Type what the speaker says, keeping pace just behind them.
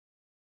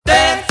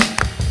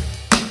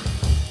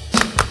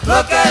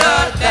Look at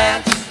her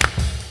dance.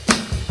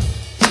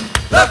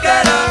 Look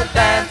at her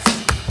dance.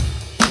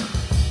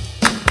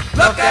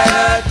 Look at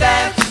her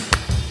dance.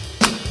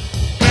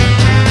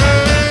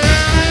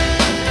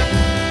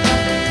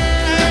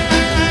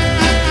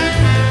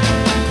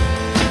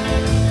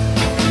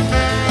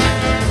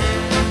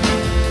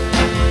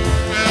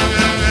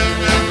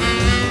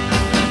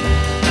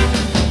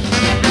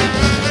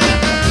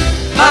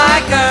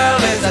 My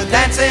girl is a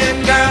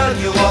dancing girl.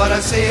 You ought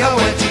to see her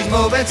when she's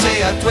moving.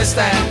 See her twist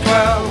and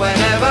twirl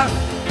whenever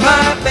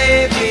my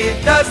baby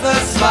does the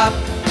slop.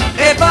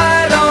 If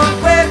I don't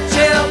quit,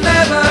 she'll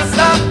never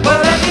stop.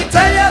 But let me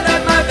tell you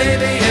that my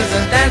baby is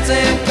a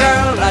dancing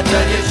girl. I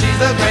tell you she's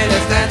the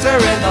greatest dancer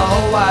in the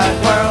whole wide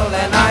world.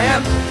 And I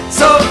am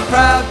so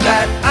proud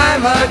that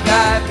I'm her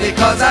guy,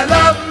 because I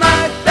love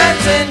my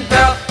dancing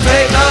girl.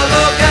 Take a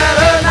look at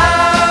her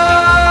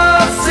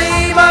now.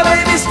 See my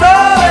baby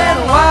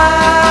strolling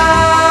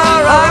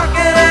wild,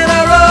 rocking and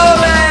a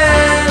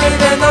rolling,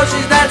 even though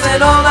she's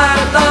dancing all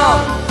night long.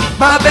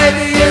 My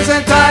baby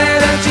isn't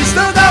tired and she's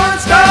still going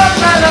strong.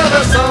 I love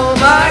her so.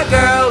 My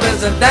girl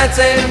is a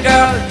dancing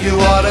girl. You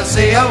ought to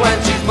see her when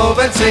she's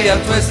moving. See her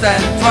twist and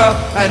twirl.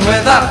 And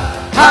with a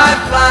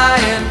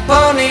high-flying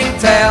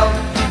ponytail,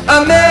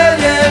 a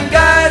million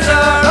guys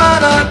are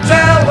on a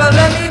trail. Well,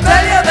 let me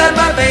tell you that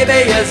my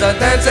baby is a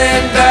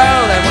dancing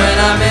girl. And when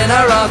I'm in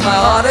her arms, my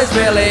heart is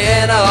really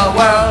in a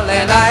whirl.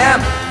 And I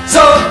am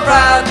so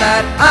proud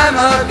that I'm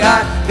her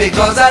guy,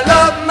 because I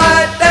love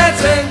my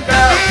dancing girl.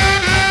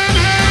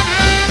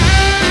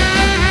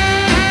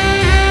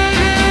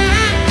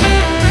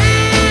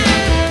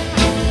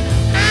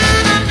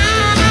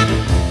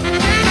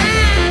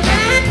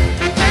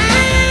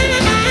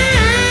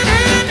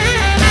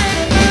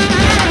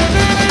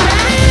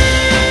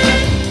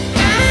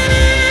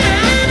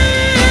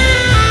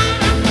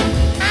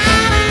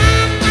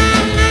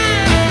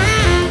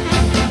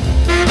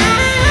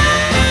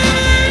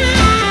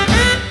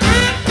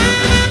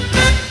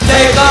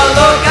 Take a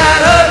look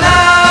at her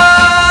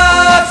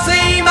now.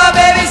 See my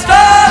baby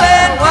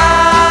strolling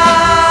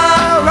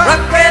wild,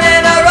 rocking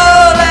and a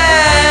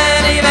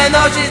rolling, even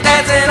though she's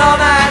dancing all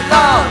night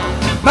long.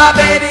 My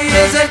baby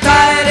isn't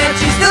tired and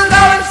she's still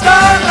going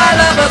strong. I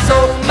love her so.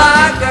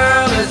 My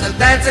girl is a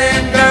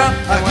dancing girl.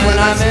 Like when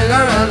I'm in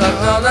her, I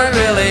love her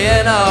really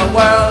in a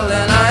whirl.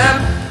 And I am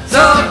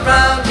so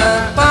proud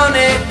that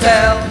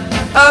ponytail,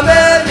 a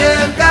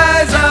million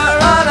guys are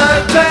on her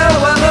trail.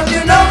 Well, look,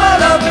 you know my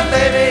loving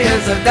baby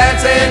is a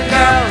dancing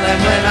girl. And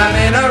when I'm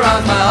in her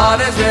arms, my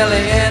heart is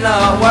really in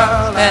a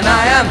whirl. And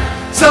I am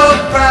so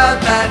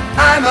proud that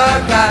I'm her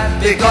guy,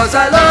 because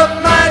I love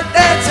my